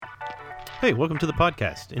Hey, welcome to the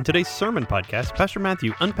podcast. In today's sermon podcast, Pastor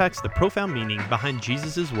Matthew unpacks the profound meaning behind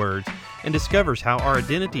Jesus' words and discovers how our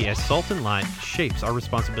identity as salt and light shapes our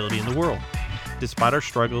responsibility in the world. Despite our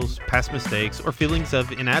struggles, past mistakes, or feelings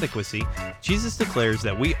of inadequacy, Jesus declares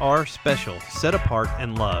that we are special, set apart,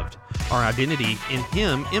 and loved. Our identity in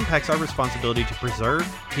Him impacts our responsibility to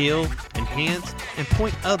preserve, heal, enhance, and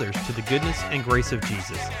point others to the goodness and grace of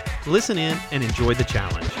Jesus. Listen in and enjoy the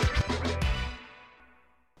challenge.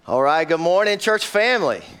 All right, good morning, church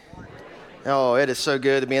family. Oh, it is so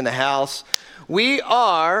good to be in the house. We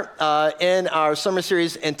are in our summer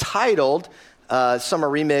series entitled Summer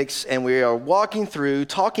Remix, and we are walking through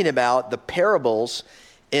talking about the parables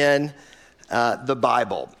in the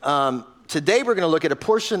Bible. Today we're going to look at a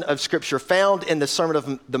portion of Scripture found in the Sermon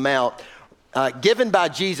on the Mount given by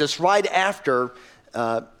Jesus right after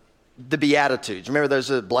the Beatitudes. Remember,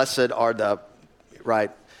 those are blessed are the,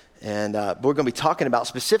 right? And we're going to be talking about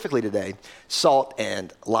specifically today, salt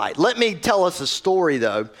and light. Let me tell us a story,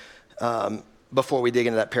 though, before we dig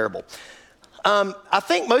into that parable. I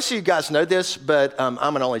think most of you guys know this, but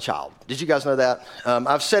I'm an only child. Did you guys know that?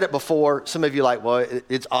 I've said it before. Some of you are like, well,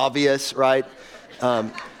 it's obvious, right?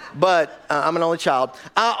 But I'm an only child.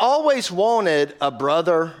 I always wanted a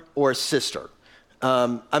brother or a sister.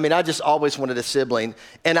 I just always wanted a sibling,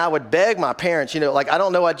 and I would beg my parents, I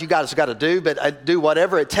don't know what you guys got to do, but I'd do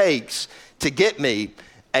whatever it takes to get me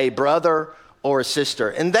a brother or a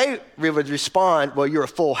sister. And they would respond, well, you're a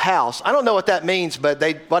full house. I don't know what that means, but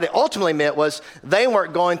what it ultimately meant was they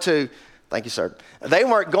weren't going to, thank you, sir. They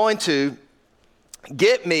weren't going to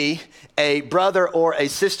get me a brother or a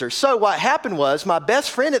sister. So what happened was my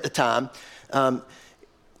best friend at the time,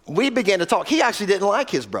 we began to talk. He actually didn't like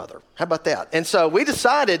his brother. How about that? And so we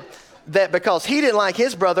decided that because he didn't like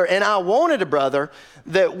his brother and I wanted a brother,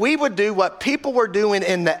 that we would do what people were doing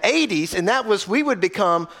in the 80s, and that was we would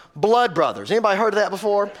become blood brothers. Anybody heard of that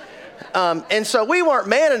before? And so we weren't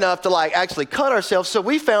man enough to actually cut ourselves, so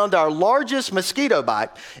we found our largest mosquito bite,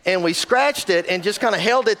 and we scratched it and just kind of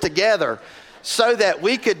held it together so that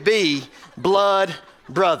we could be blood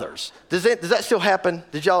brothers. Does that still happen?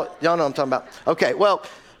 Did y'all know what I'm talking about? Okay, well,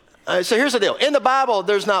 so here's the deal. In the Bible,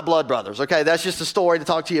 there's not blood brothers, okay? That's just a story to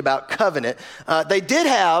talk to you about covenant. They did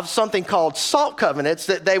have something called salt covenants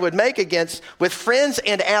that they would make with friends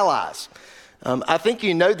and allies. I think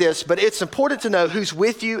you know this, but it's important to know who's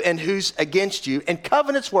with you and who's against you. And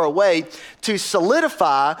covenants were a way to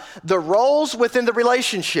solidify the roles within the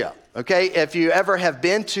relationship. Okay, if you ever have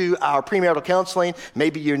been to our premarital counseling,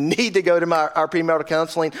 maybe you need to go to our premarital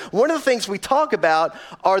counseling. One of the things we talk about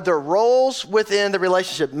are the roles within the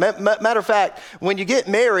relationship. Matter of fact, when you get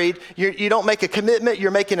married, you don't make a commitment,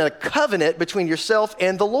 you're making a covenant between yourself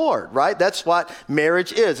and the Lord, right? That's what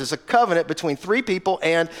marriage is. It's a covenant between three people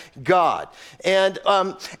and God. And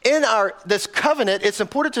in this covenant, it's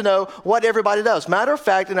important to know what everybody does. Matter of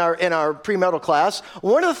fact, in our premarital class,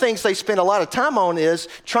 one of the things they spend a lot of time on is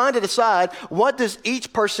trying to decide what does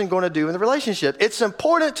each person going to do in the relationship. It's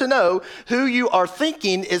important to know who you are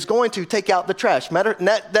thinking is going to take out the trash.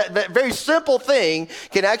 That very simple thing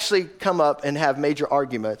can actually come up and have major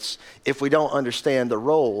arguments if we don't understand the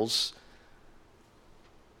roles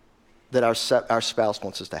that our spouse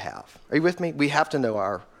wants us to have. Are you with me? We have to know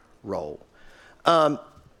our role.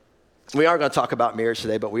 We are going to talk about marriage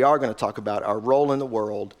today, but we are going to talk about our role in the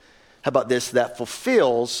world. How about this? That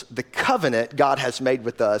fulfills the covenant God has made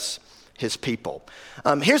with us, His people.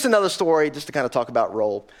 Here's another story just to kind of talk about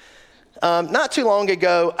role. Not too long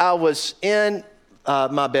ago, I was in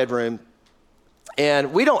my bedroom,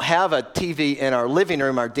 and we don't have a TV in our living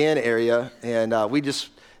room, our den area, and we just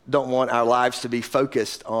don't want our lives to be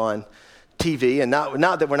focused on TV, and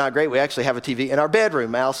not that we're not great, we actually have a TV in our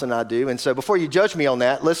bedroom, Alice and I do, and so before you judge me on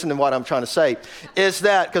that, listen to what I'm trying to say, is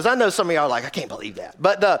that, because I know some of y'all are like, I can't believe that,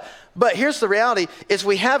 but here's the reality, is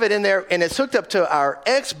we have it in there, and it's hooked up to our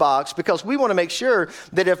Xbox, because we want to make sure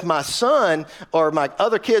that if my son or my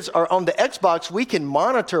other kids are on the Xbox, we can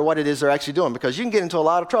monitor what it is they're actually doing, because you can get into a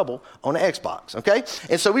lot of trouble on the Xbox, okay?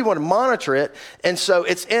 And so we want to monitor it, and so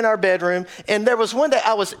it's in our bedroom, and there was one day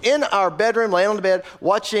I was in our bedroom, laying on the bed,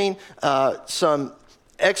 watching some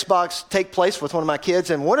Xbox take place with one of my kids,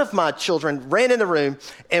 and one of my children ran in the room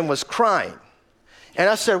and was crying. And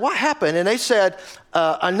I said, what happened? And they said,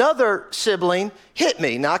 another sibling hit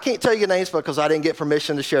me. Now, I can't tell you names because I didn't get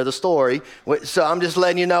permission to share the story. So I'm just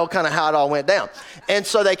letting you know kind of how it all went down. And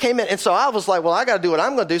so they came in. And so I was like, well, I got to do what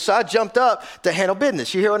I'm going to do. So I jumped up to handle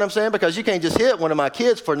business. You hear what I'm saying? Because you can't just hit one of my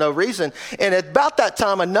kids for no reason. And at about that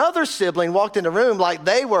time, another sibling walked in the room like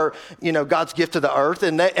they were, God's gift to the earth.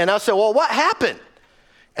 And I said, well, what happened?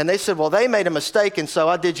 And they said, well, they made a mistake. And so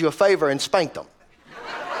I did you a favor and spanked them.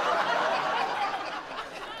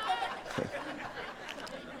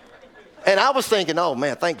 And I was thinking, oh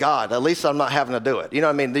man, thank God, at least I'm not having to do it. You know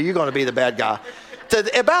what I mean? You're going to be the bad guy.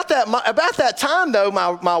 About that time though,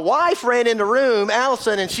 my wife ran in the room,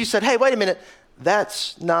 Allison, and she said, hey, wait a minute,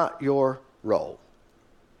 that's not your role.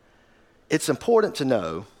 It's important to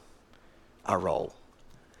know our role.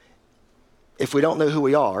 If we don't know who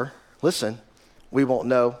we are, listen, we won't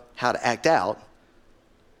know how to act out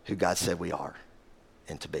who God said we are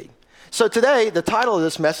and to be. So today, the title of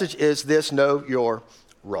this message is this: Know Your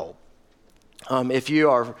Role. If you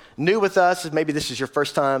are new with us, maybe this is your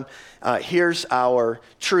first time, here's our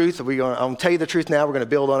truth. I'm going to tell you the truth now. We're going to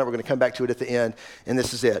build on it. We're going to come back to it at the end, and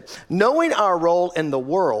this is it. Knowing our role in the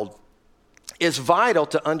world is vital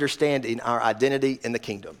to understanding our identity in the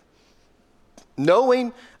kingdom.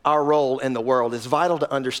 Knowing our role in the world is vital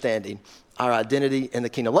to understanding our identity in the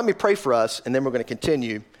kingdom. Let me pray for us, and then we're going to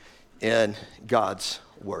continue in God's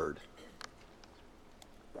word.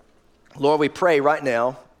 Lord, we pray right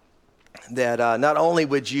now that not only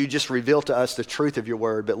would you just reveal to us the truth of your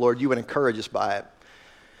word, but Lord, you would encourage us by it.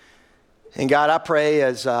 And God, I pray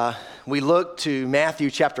as we look to Matthew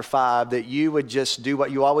chapter 5 that you would just do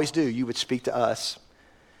what you always do. You would speak to us.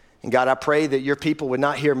 And God, I pray that your people would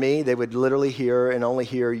not hear me. They would literally hear and only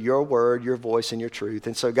hear your word, your voice, and your truth.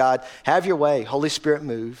 And so God, have your way. Holy Spirit,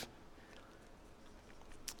 move.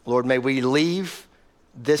 Lord, may we leave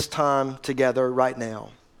this time together right now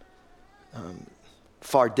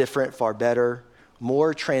far different, far better,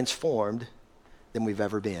 more transformed than we've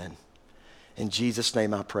ever been. In Jesus'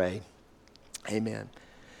 name I pray. Amen.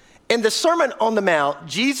 In the Sermon on the Mount,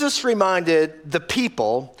 Jesus reminded the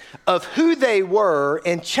people of who they were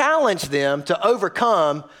and challenged them to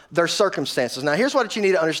overcome their circumstances. Now, here's what you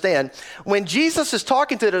need to understand. When Jesus is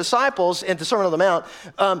talking to the disciples in the Sermon on the Mount,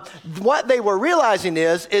 what they were realizing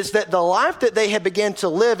is that the life that they had begun to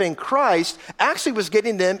live in Christ actually was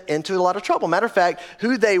getting them into a lot of trouble. Matter of fact,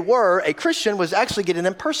 who they were, a Christian, was actually getting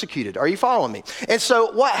them persecuted. Are you following me? And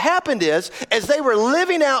so what happened is, as they were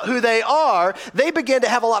living out who they are, they began to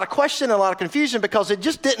have a lot of question and a lot of confusion because it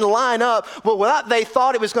just didn't line up with what they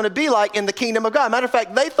thought it was going to be like in the kingdom of God. Matter of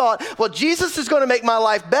fact, they thought, well, Jesus is going to make my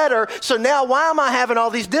life better, so now why am I having all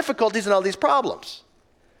these difficulties and all these problems?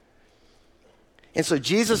 And so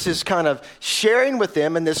Jesus is kind of sharing with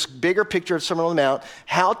them in this bigger picture of Sermon on the Mount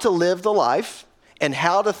how to live the life and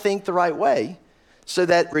how to think the right way, so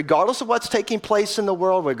that regardless of what's taking place in the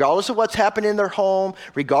world, regardless of what's happening in their home,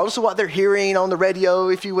 regardless of what they're hearing on the radio,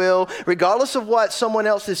 if you will, regardless of what someone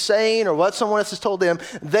else is saying or what someone else has told them,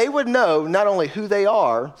 they would know not only who they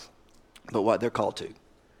are, but what they're called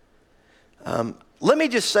to. Let me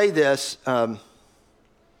just say this.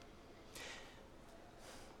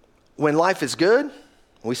 When life is good,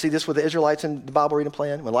 we see this with the Israelites in the Bible reading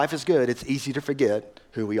plan, when life is good, it's easy to forget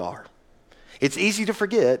who we are. It's easy to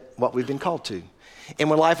forget what we've been called to. And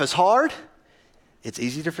when life is hard, it's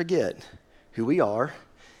easy to forget who we are.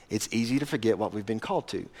 It's easy to forget what we've been called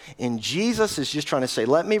to. And Jesus is just trying to say,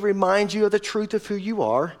 let me remind you of the truth of who you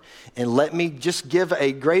are, and let me just give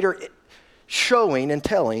a greater showing and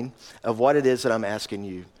telling of what it is that I'm asking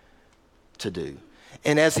you to do.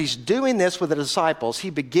 And as he's doing this with the disciples, he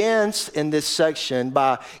begins in this section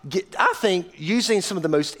by, I think, using some of the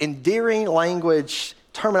most endearing language,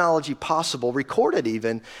 terminology possible, recorded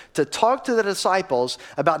even, to talk to the disciples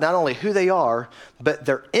about not only who they are, but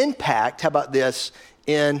their impact, how about this,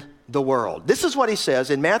 in the world. This is what he says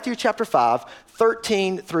in Matthew chapter 5,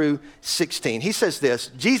 13 through 16. He says this,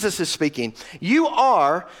 Jesus is speaking, "You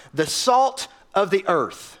are the salt of the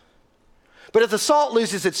earth. But if the salt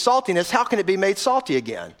loses its saltiness, how can it be made salty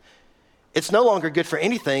again? It's no longer good for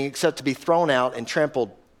anything except to be thrown out and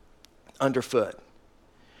trampled underfoot.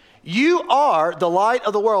 You are the light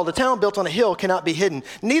of the world. A town built on a hill cannot be hidden.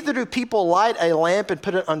 Neither do people light a lamp and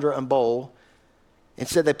put it under a bowl.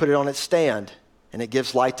 Instead, they put it on its stand, and it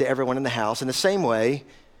gives light to everyone in the house. In the same way,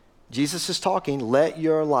 Jesus is talking, let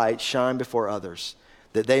your light shine before others,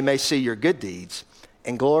 that they may see your good deeds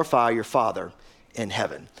and glorify your Father in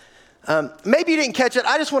heaven." Maybe you didn't catch it.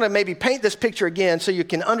 I just want to maybe paint this picture again so you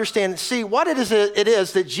can understand and see what it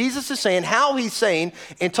is that Jesus is saying, how he's saying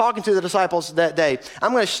in talking to the disciples that day.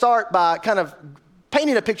 I'm going to start by kind of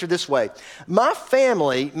painting a picture this way. My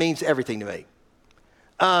family means everything to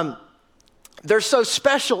me. They're so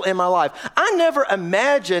special in my life. I never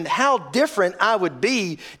imagined how different I would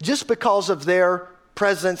be just because of their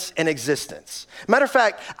presence and existence. Matter of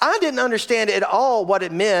fact, I didn't understand at all what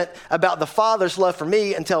it meant about the Father's love for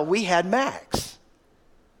me until we had Max.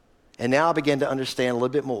 And now I begin to understand a little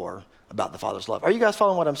bit more about the Father's love. Are you guys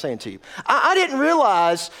following what I'm saying to you? I didn't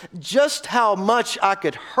realize just how much I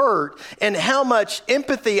could hurt and how much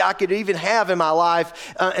empathy I could even have in my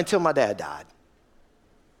life until my dad died.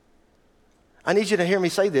 I need you to hear me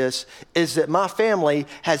say this, is that my family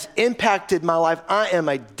has impacted my life. I am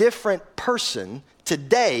a different person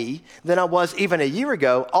today than I was even a year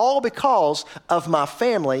ago, all because of my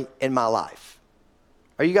family in my life.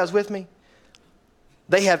 Are you guys with me?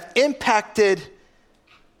 They have impacted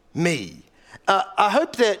me. I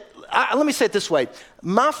hope that, let me say it this way.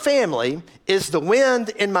 My family is the wind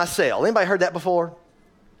in my sail. Anybody heard that before?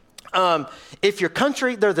 If your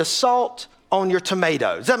country, they're the salt on your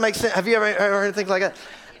tomatoes. Does that make sense? Have you ever heard anything like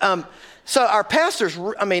that? So our pastor's,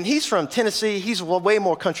 he's from Tennessee. He's way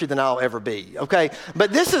more country than I'll ever be, okay?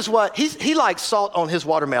 But this is what, he likes salt on his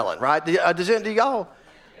watermelon, right? Do y'all?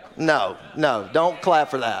 No, don't clap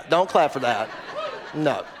for that. Don't clap for that.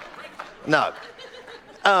 No.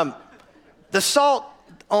 The salt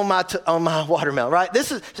on my watermelon, right?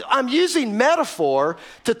 I'm using metaphor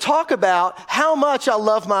to talk about how much I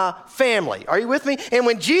love my family. Are you with me? And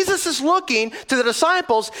when Jesus is looking to the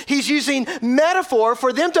disciples, he's using metaphor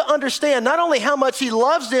for them to understand not only how much he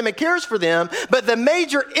loves them and cares for them, but the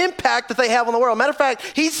major impact that they have on the world. Matter of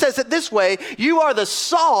fact, he says it this way: you are the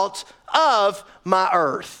salt of my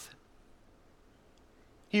earth.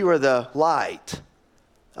 You are the light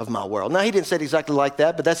of my world. Now, he didn't say it exactly like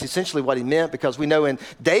that, but that's essentially what he meant, because we know, and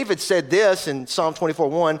David said this in Psalm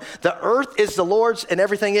 24:1, the earth is the Lord's and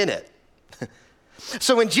everything in it.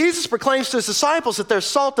 So when Jesus proclaims to his disciples that they're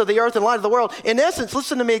salt of the earth and light of the world, in essence,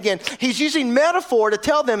 listen to me again, he's using metaphor to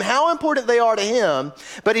tell them how important they are to him,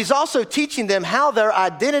 but he's also teaching them how their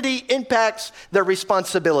identity impacts their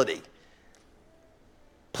responsibility.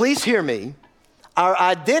 Please hear me. Our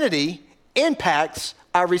identity impacts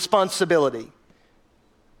our responsibility.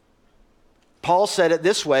 Paul said it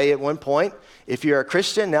this way at one point: if you're a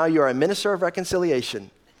Christian, now you're a minister of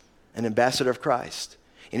reconciliation, an ambassador of Christ.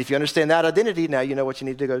 And if you understand that identity, now you know what you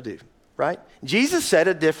need to go do, right? Jesus said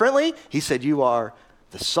it differently. He said, you are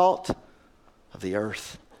the salt of the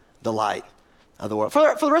earth, the light of the world.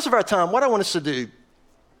 For the rest of our time, what I want us to do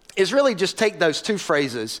is really just take those two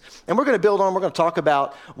phrases, and we're going to build on, we're going to talk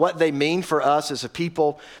about what they mean for us as a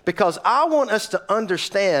people, because I want us to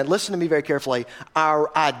understand, listen to me very carefully,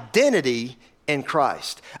 our identity in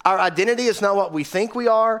Christ. Our identity is not what we think we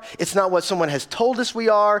are. It's not what someone has told us we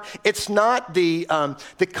are. It's not the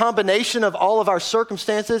combination of all of our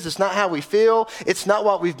circumstances. It's not how we feel. It's not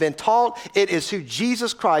what we've been taught. It is who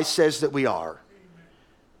Jesus Christ says that we are.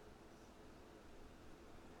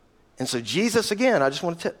 And so Jesus, again, I just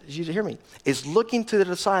want you to hear me, is looking to the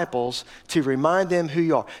disciples to remind them who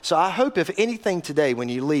you are. So I hope, if anything today when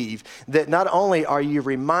you leave, that not only are you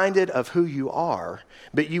reminded of who you are,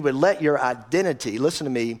 but you would let your identity, listen to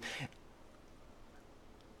me,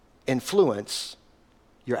 influence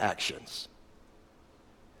your actions.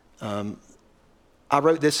 I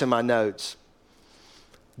wrote this in my notes.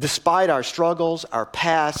 Despite our struggles, our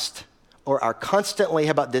past, or our constantly,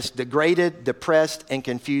 how about this, degraded, depressed, and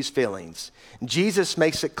confused feelings, Jesus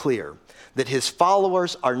makes it clear that his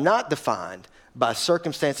followers are not defined by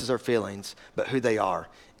circumstances or feelings, but who they are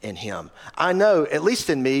in him. I know, at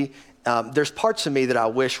least in me, there's parts of me that I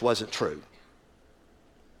wish wasn't true.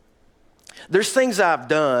 There's things I've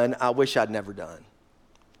done I wish I'd never done.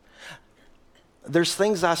 There's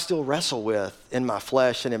things I still wrestle with in my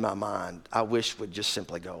flesh and in my mind I wish would just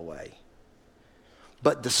simply go away.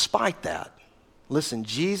 But despite that, listen,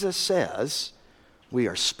 Jesus says we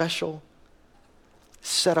are special,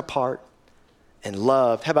 set apart, and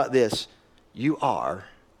loved. How about this? You are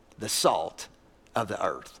the salt of the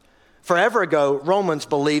earth. Forever ago, Romans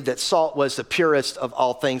believed that salt was the purest of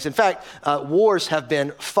all things. In fact, wars have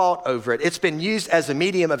been fought over it. It's been used as a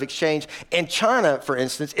medium of exchange. In China, for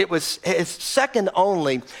instance, it's second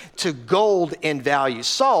only to gold in value.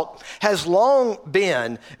 Salt has long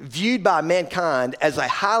been viewed by mankind as a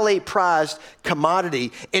highly prized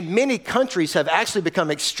commodity, and many countries have actually become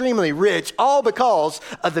extremely rich, all because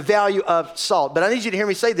of the value of salt. But I need you to hear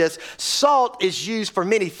me say this. Salt is used for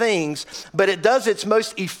many things, but it does its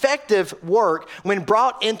most effective work when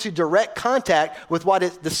brought into direct contact with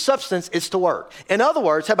what the substance is to work. In other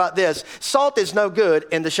words, how about this? Salt is no good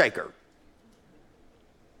in the shaker.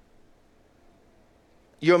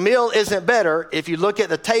 Your meal isn't better if you look at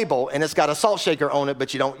the table and it's got a salt shaker on it,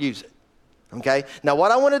 but you don't use it. Okay? Now,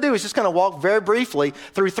 what I want to do is just kind of walk very briefly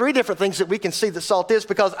through three different things that we can see that salt is,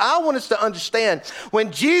 because I want us to understand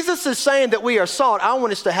when Jesus is saying that we are salt, I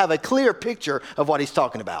want us to have a clear picture of what he's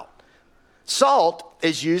talking about. Salt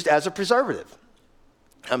is used as a preservative.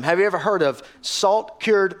 Have you ever heard of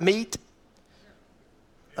salt-cured meat?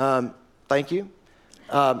 Thank you.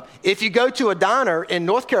 If you go to a diner in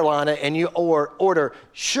North Carolina and you order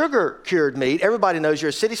sugar-cured meat, everybody knows you're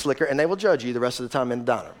a city slicker and they will judge you the rest of the time in the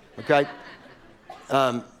diner, okay?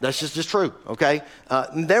 That's just true, okay?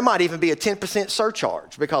 There might even be a 10%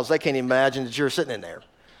 surcharge because they can't imagine that you're sitting in there.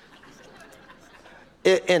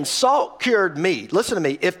 And salt-cured meat, listen to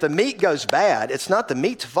me, if the meat goes bad, it's not the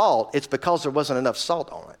meat's fault, it's because there wasn't enough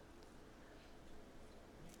salt on it.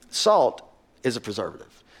 Salt is a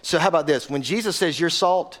preservative. So how about this? When Jesus says you're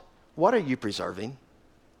salt, what are you preserving?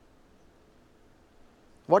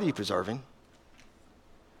 What are you preserving?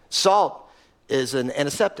 Salt is an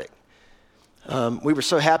antiseptic. We were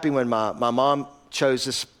so happy when my mom chose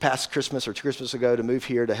this past Christmas or 2 Christmas ago to move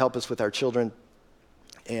here to help us with our children.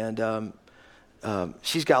 And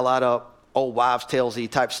she's got a lot of old wives' tales-y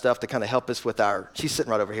type stuff to kind of help us with she's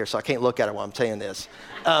sitting right over here, so I can't look at her while I'm saying this.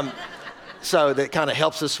 So that kind of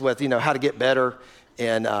helps us with, how to get better.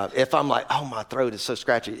 And if I'm like, oh, my throat is so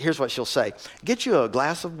scratchy, here's what she'll say. Get you a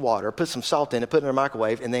glass of water, put some salt in it, put it in the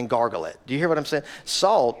microwave, and then gargle it. Do you hear what I'm saying?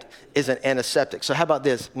 Salt is an antiseptic. So how about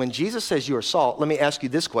this? When Jesus says you are salt, let me ask you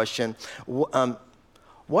this question.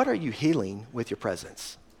 What are you healing with your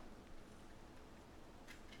presence?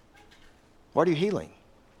 What are you healing?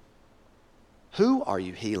 Who are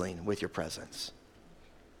you healing with your presence?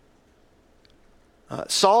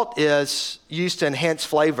 Salt is used to enhance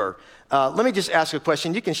flavor. Let me just ask a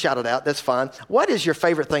question. You can shout it out. That's fine. What is your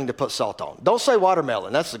favorite thing to put salt on? Don't say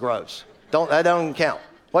watermelon. That's gross. That don't count.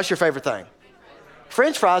 What's your favorite thing?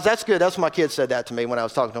 French fries. That's good. That's what my kids said that to me when I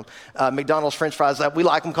was talking to them. McDonald's French fries, we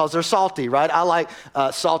like them because they're salty, right? I like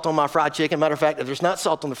salt on my fried chicken. Matter of fact, if there's not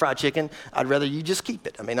salt on the fried chicken, I'd rather you just keep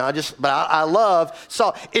it. I love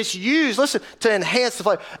salt. It's used, listen, to enhance the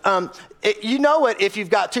flavor. You know it if you've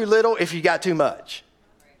got too little, if you got too much.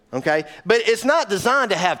 Okay? But it's not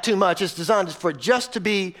designed to have too much. It's designed for just to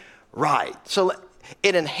be right. So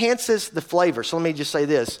it enhances the flavor. So let me just say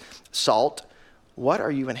this. Salt, what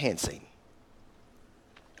are you enhancing?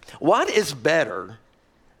 What is better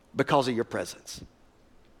because of your presence?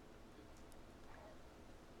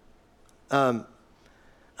 The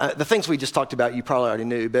things we just talked about, you probably already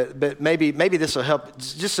knew, but maybe this will help.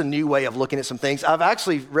 It's just a new way of looking at some things. I've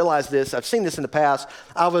actually realized this. I've seen this in the past.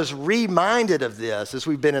 I was reminded of this as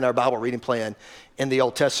we've been in our Bible reading plan in the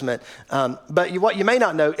Old Testament. But what you may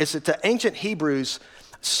not know is that to ancient Hebrews,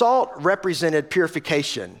 salt represented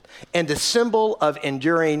purification and a symbol of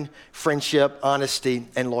enduring friendship, honesty,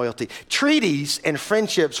 and loyalty. Treaties and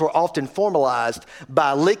friendships were often formalized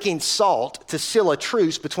by licking salt to seal a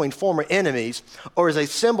truce between former enemies or as a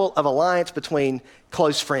symbol of alliance between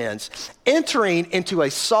close friends. Entering into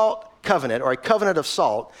a salt covenant or a covenant of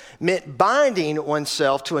salt meant binding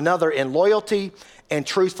oneself to another in loyalty and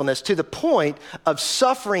truthfulness to the point of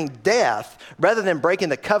suffering death rather than breaking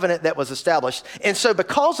the covenant that was established. And so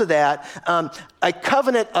because of that, a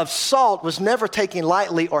covenant of salt was never taken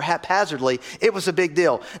lightly or haphazardly. It was a big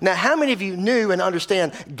deal. Now, how many of you knew and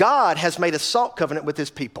understand God has made a salt covenant with his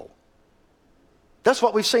people? That's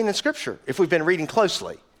what we've seen in Scripture if we've been reading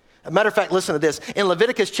closely. As a matter of fact, listen to this. In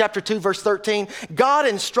Leviticus chapter 2, verse 13, God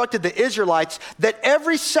instructed the Israelites that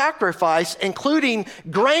every sacrifice, including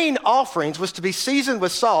grain offerings, was to be seasoned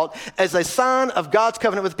with salt as a sign of God's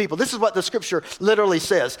covenant with the people. This is what the scripture literally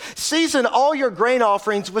says. Season all your grain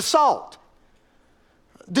offerings with salt.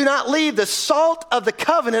 Do not leave the salt of the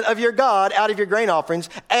covenant of your God out of your grain offerings.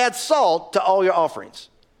 Add salt to all your offerings.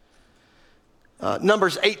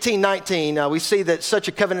 Numbers 18:19, we see that such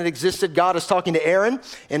a covenant existed. God is talking to Aaron,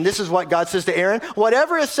 and this is what God says to Aaron.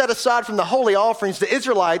 Whatever is set aside from the holy offerings the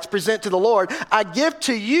Israelites present to the Lord, I give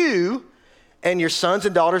to you and your sons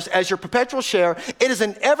and daughters as your perpetual share. It is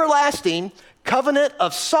an everlasting covenant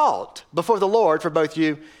of salt before the Lord for both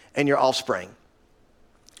you and your offspring.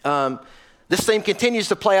 This theme continues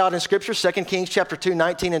to play out in Scripture, 2 Kings chapter 2,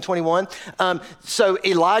 19 and 21. So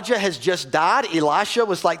Elijah has just died. Elisha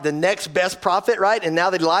was like the next best prophet, right? And now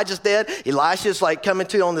that Elijah's dead, Elisha's like coming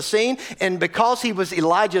on the scene. And because he was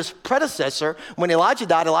Elijah's predecessor, when Elijah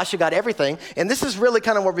died, Elisha got everything. And this is really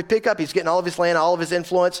kind of where we pick up. He's getting all of his land, all of his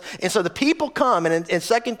influence. And so the people come, and in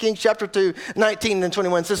 2 Kings chapter 2, 19 and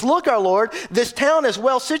 21, it says, look, our Lord, this town is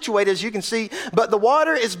well situated, as you can see, but the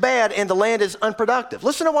water is bad and the land is unproductive.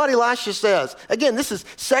 Listen to what Elisha says. Again, this is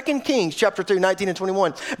 2 Kings chapter 2, 19 and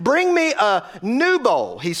 21. Bring me a new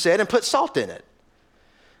bowl, he said, and put salt in it.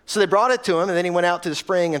 So they brought it to him, and then he went out to the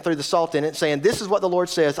spring and threw the salt in it, saying, this is what the Lord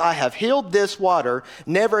says, I have healed this water.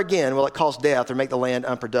 Never again will it cause death or make the land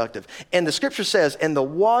unproductive. And the scripture says, and the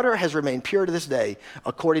water has remained pure to this day,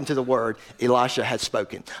 according to the word Elisha had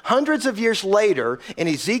spoken. Hundreds of years later, in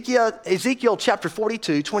Ezekiel chapter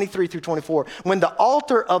 42, 23 through 24, when the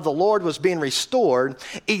altar of the Lord was being restored,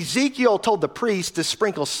 Ezekiel told the priest to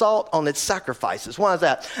sprinkle salt on its sacrifices. Why is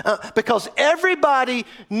that? Because everybody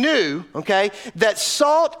knew, okay, that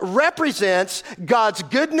salt represents God's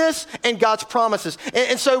goodness and God's promises.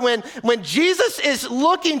 And so when Jesus is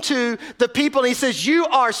looking to the people and he says, you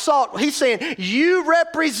are salt, he's saying, you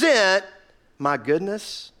represent my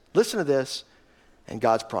goodness, listen to this, and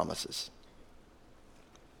God's promises.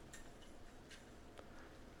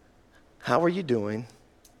 How are you doing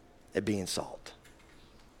at being salt?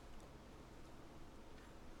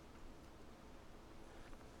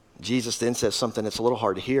 Jesus then says something that's a little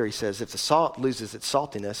hard to hear. He says, if the salt loses its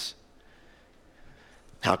saltiness,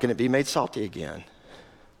 how can it be made salty again?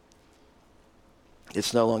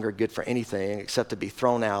 It's no longer good for anything except to be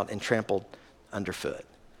thrown out and trampled underfoot.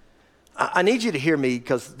 I need you to hear me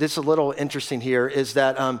because this is a little interesting here, is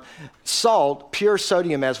that salt, pure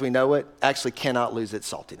sodium as we know it, actually cannot lose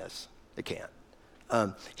its saltiness. It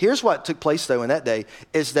can't. Here's what took place, though, in that day,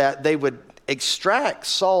 is that they would extract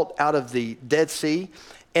salt out of the Dead Sea,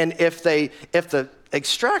 and if the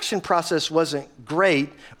extraction process wasn't great,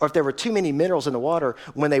 or if there were too many minerals in the water,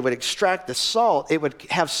 when they would extract the salt, it would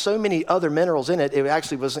have so many other minerals in it, it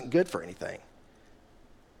actually wasn't good for anything.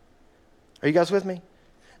 Are you guys with me?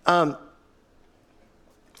 And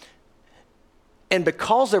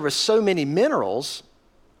because there were so many minerals,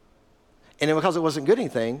 and then because it wasn't good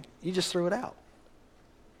anything, you just threw it out.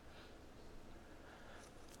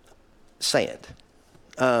 Sand.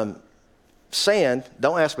 Sand,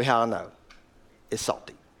 don't ask me how I know, is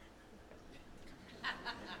salty.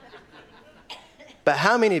 But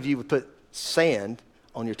how many of you would put sand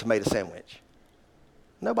on your tomato sandwich?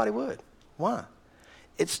 Nobody would. Why?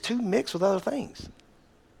 It's too mixed with other things.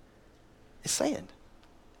 It's sand.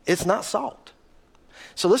 It's not salt.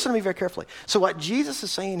 So listen to me very carefully. So what Jesus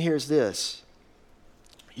is saying here is this.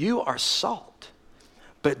 You are salt,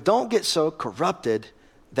 but don't get so corrupted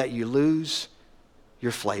that you lose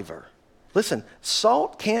your flavor. Listen,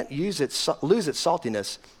 salt can't lose its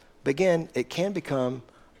saltiness, but again, it can become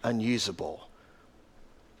unusable.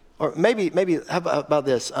 Or maybe how about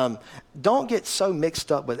this? Don't get so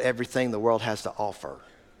mixed up with everything the world has to offer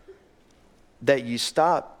that you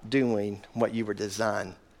stop doing what you were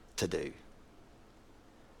designed to do.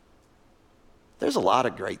 There's a lot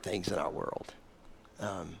of great things in our world.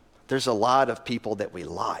 There's a lot of people that we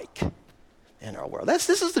like in our world. This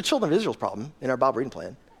is the children of Israel's problem in our Bible reading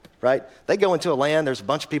plan, right? They go into a land, there's a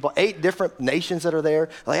bunch of people, 8 different nations that are there.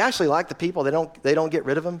 They actually like the people, they don't get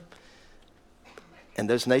rid of them. And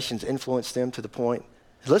those nations influenced them to the point,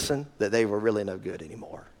 listen, that they were really no good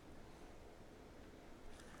anymore.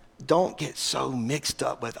 Don't get so mixed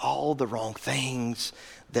up with all the wrong things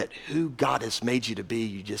that who God has made you to be,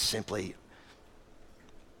 you just simply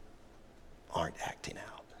aren't acting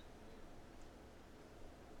out.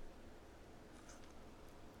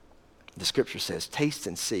 The scripture says, taste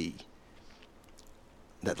and see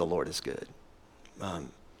that the Lord is good.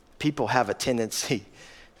 People have a tendency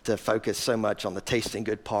to focus so much on the tasting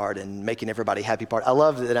good part and making everybody happy part. I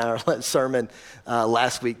love that in our sermon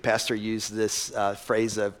last week, Pastor used this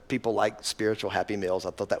phrase of people like spiritual Happy Meals.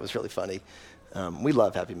 I thought that was really funny. We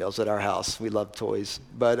love Happy Meals at our house. We love toys.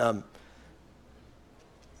 But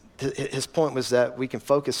his point was that we can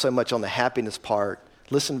focus so much on the happiness part,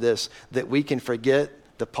 listen to this, that we can forget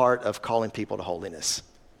the part of calling people to holiness.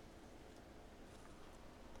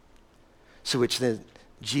 So which then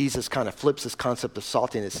Jesus kind of flips this concept of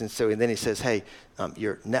saltiness, and then he says, hey,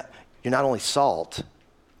 you're not only salt,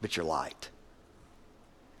 but you're light.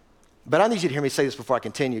 But I need you to hear me say this before I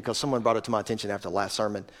continue, because someone brought it to my attention after the last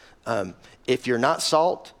sermon. If you're not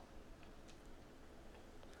salt,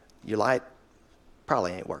 your light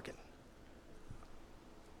probably ain't working.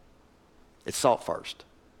 It's salt first.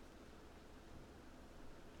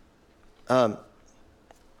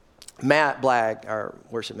 Matt Blagg, our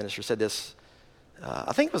worship minister, said this,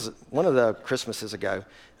 I think it was one of the Christmases ago.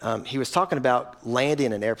 He was talking about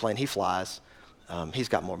landing an airplane. He flies. He's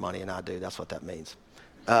got more money than I do. That's what that means.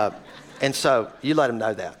 And so you let him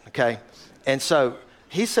know that, okay? And so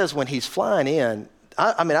he says when he's flying in,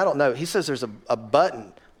 I don't know. He says there's a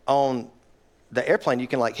button on the airplane. You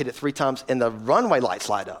can like hit it 3 times and the runway lights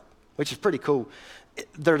light up, which is pretty cool.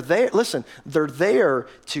 They're there, listen, they're there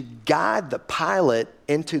to guide the pilot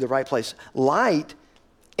into the right place. Light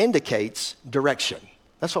indicates direction.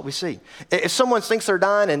 That's what we see. If someone thinks they're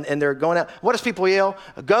dying and they're going out, what does people yell?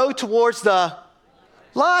 Go towards the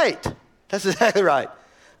light. That's exactly right.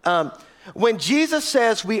 When Jesus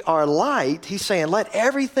says we are light, he's saying let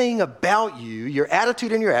everything about you, your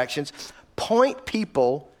attitude and your actions, point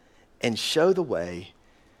people and show the way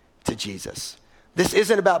to Jesus. This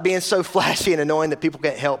isn't about being so flashy and annoying that people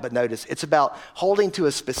can't help but notice. It's about holding to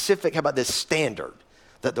a specific, how about this, standard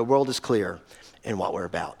that the world is clear in what we're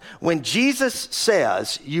about. When Jesus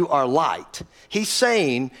says you are light, He's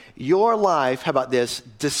saying your life, how about this,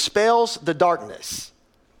 dispels the darkness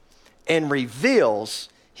and reveals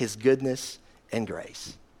his goodness and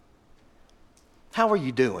grace. How are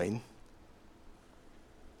you doing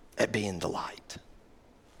at being the light?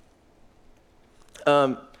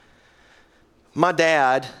 My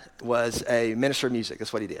dad was a minister of music.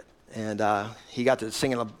 That's what he did. And he got to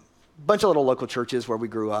sing in a bunch of little local churches where we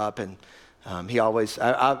grew up. And he always,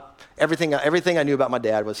 everything I knew about my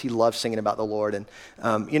dad was he loved singing about the Lord. And,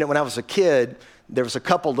 when I was a kid, there was a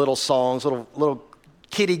couple little songs, little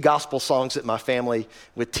kiddie gospel songs that my family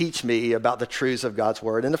would teach me about the truths of God's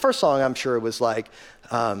word. And the first song, I'm sure, was like,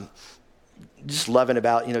 just loving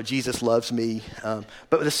about, Jesus loves me.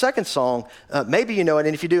 But the second song, maybe you know it,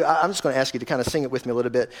 and if you do, I'm just going to ask you to kind of sing it with me a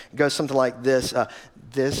little bit. It goes something like this.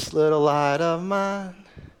 This little light of mine,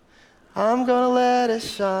 I'm going to let it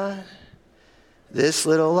shine. This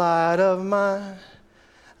little light of mine,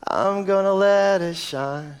 I'm going to let it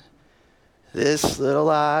shine. This little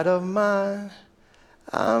light of mine,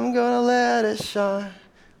 I'm going to let it shine.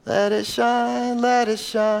 Let it shine, let it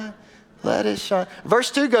shine. Let it shine.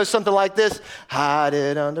 Verse 2 goes something like this. Hide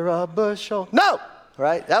it under a bushel. No!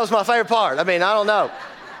 Right? That was my favorite part. I don't know.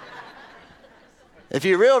 If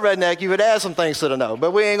you're a real redneck, you would add some things to the know.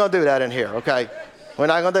 But we ain't going to do that in here, okay? We're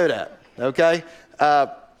not going to do that, okay?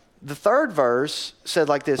 The third verse said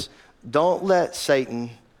like this. Don't let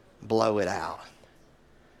Satan blow it out.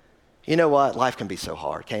 You know what? Life can be so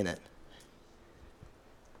hard, can't it?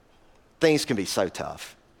 Things can be so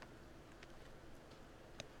tough.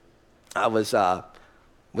 I was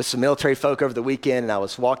with some military folk over the weekend, and I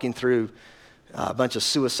was walking through a bunch of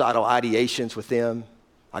suicidal ideations with them.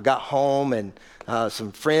 I got home, and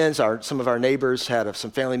some friends, some of our neighbors had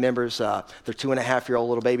some family members, their 2.5-year-old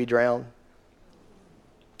little baby drowned.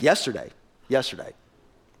 Yesterday.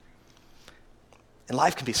 And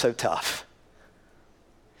life can be so tough.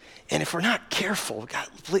 And if we're not careful, God,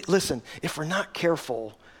 listen, if we're not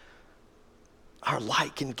careful, our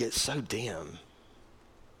light can get so dim.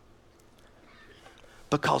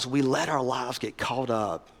 Because we let our lives get caught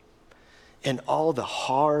up in all the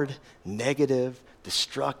hard, negative,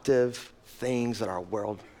 destructive things that our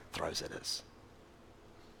world throws at us.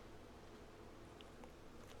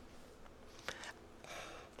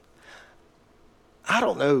 I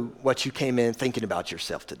don't know what you came in thinking about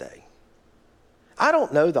yourself today. I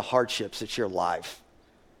don't know the hardships that your life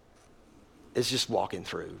is just walking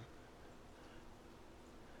through.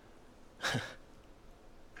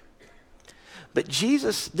 But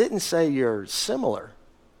Jesus didn't say you're similar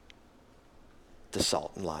to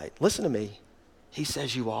salt and light. Listen to me. He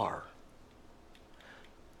says you are.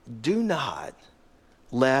 Do not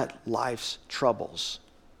let life's troubles,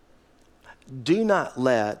 do not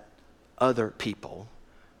let other people,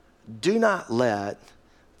 do not let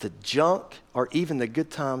the junk or even the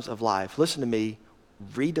good times of life, listen to me,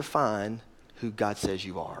 redefine who God says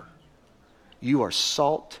you are. You are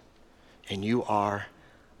salt and you are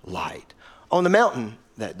light. On the mountain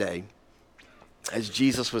that day, as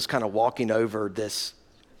Jesus was kind of walking over this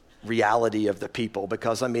reality of the people,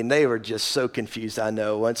 because, they were just so confused, I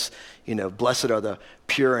know. Once, blessed are the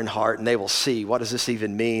pure in heart, and they will see, what does this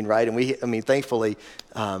even mean, right? And thankfully,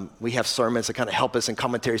 we have sermons that kind of help us and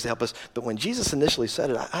commentaries to help us. But when Jesus initially said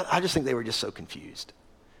it, I just think they were just so confused.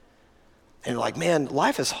 And like, man,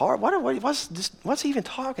 life is hard. What's he even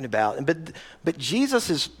talking about? But Jesus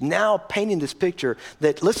is now painting this picture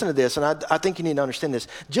that, listen to this, and I think you need to understand this.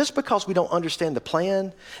 Just because we don't understand the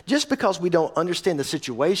plan, just because we don't understand the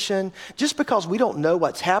situation, just because we don't know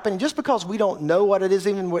what's happening, just because we don't know what it is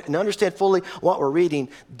even and understand fully what we're reading,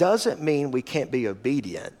 doesn't mean we can't be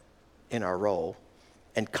obedient in our role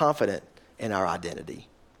and confident in our identity.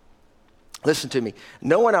 Listen to me.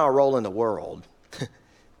 Knowing our role in the world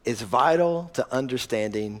is vital to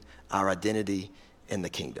understanding our identity in the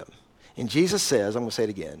kingdom. And Jesus says, I'm going to say it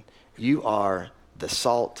again, you are the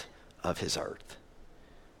salt of his earth.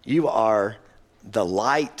 You are the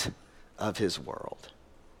light of his world.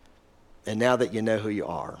 And now that you know who you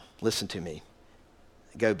are, listen to me.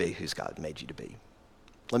 Go be who God made you to be.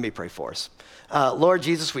 Let me pray for us. Lord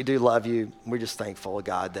Jesus, we do love you. We're just thankful,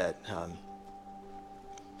 God, that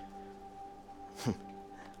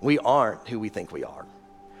we aren't who we think we are.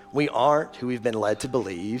 We aren't who we've been led to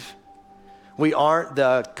believe. We aren't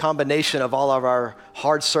the combination of all of our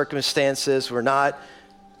hard circumstances. We're not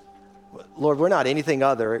anything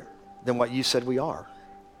other than what you said we are.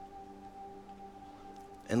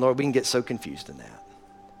 And Lord, we can get so confused in that.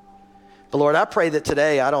 But Lord, I pray that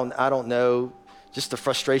today, I don't know just the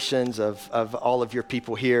frustrations of all of your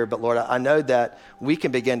people here, but Lord, I know that we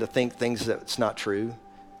can begin to think things that's not true.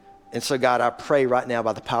 And so, God, I pray right now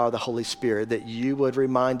by the power of the Holy Spirit that you would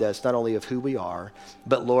remind us not only of who we are,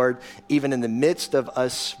 but, Lord, even in the midst of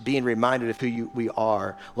us being reminded of who we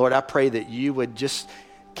are, Lord, I pray that you would just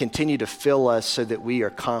continue to fill us so that we are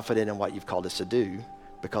confident in what you've called us to do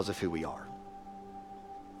because of who we are.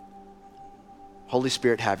 Holy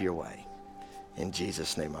Spirit, have your way. In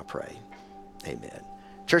Jesus' name I pray. Amen.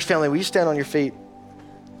 Church family, will you stand on your feet?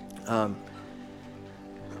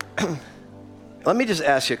 Let me just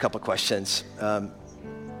ask you a couple questions.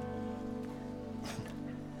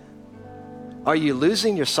 Are you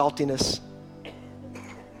losing your saltiness?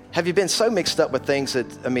 Have you been so mixed up with things that,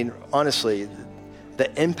 honestly,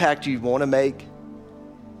 the impact you want to make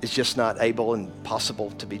is just not able and possible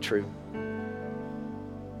to be true?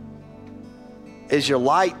 Is your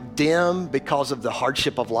light dim because of the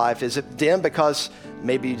hardship of life? Is it dim because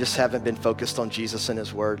maybe you just haven't been focused on Jesus and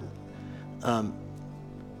his word?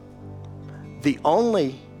 The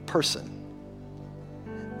only person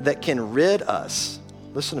that can rid us,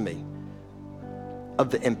 listen to me,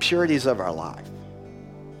 of the impurities of our life,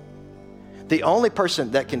 the only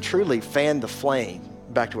person that can truly fan the flame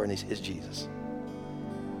back to where it is Jesus.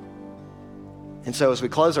 And so as we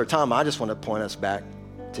close our time, I just want to point us back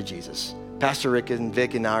to Jesus. Pastor Rick and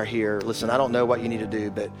Vic and I are here. Listen, I don't know what you need to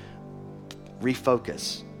do, but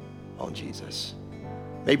refocus on Jesus.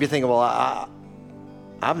 Maybe you're thinking, well,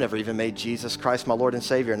 I've never even made Jesus Christ my Lord and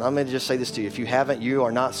Savior. And I'm going to just say this to you. If you haven't, you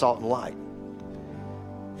are not salt and light.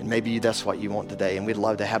 And maybe that's what you want today. And we'd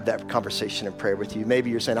love to have that conversation and prayer with you. Maybe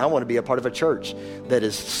you're saying, I want to be a part of a church that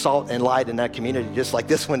is salt and light in that community, just like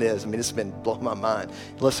this one is. It's been blowing my mind.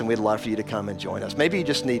 Listen, we'd love for you to come and join us. Maybe you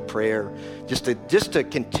just need prayer just to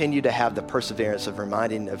continue to have the perseverance of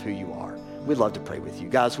reminding of who you are. We'd love to pray with you.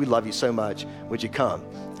 Guys, we love you so much. Would you come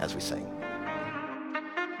as we sing?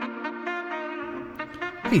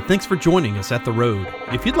 Hey, thanks for joining us at The Road.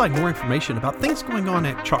 If you'd like more information about things going on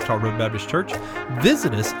at Choctaw Road Baptist Church,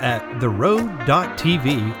 visit us at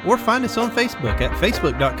theroad.tv or find us on Facebook at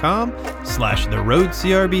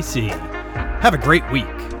facebook.com/theroadcrbc. Have a great week.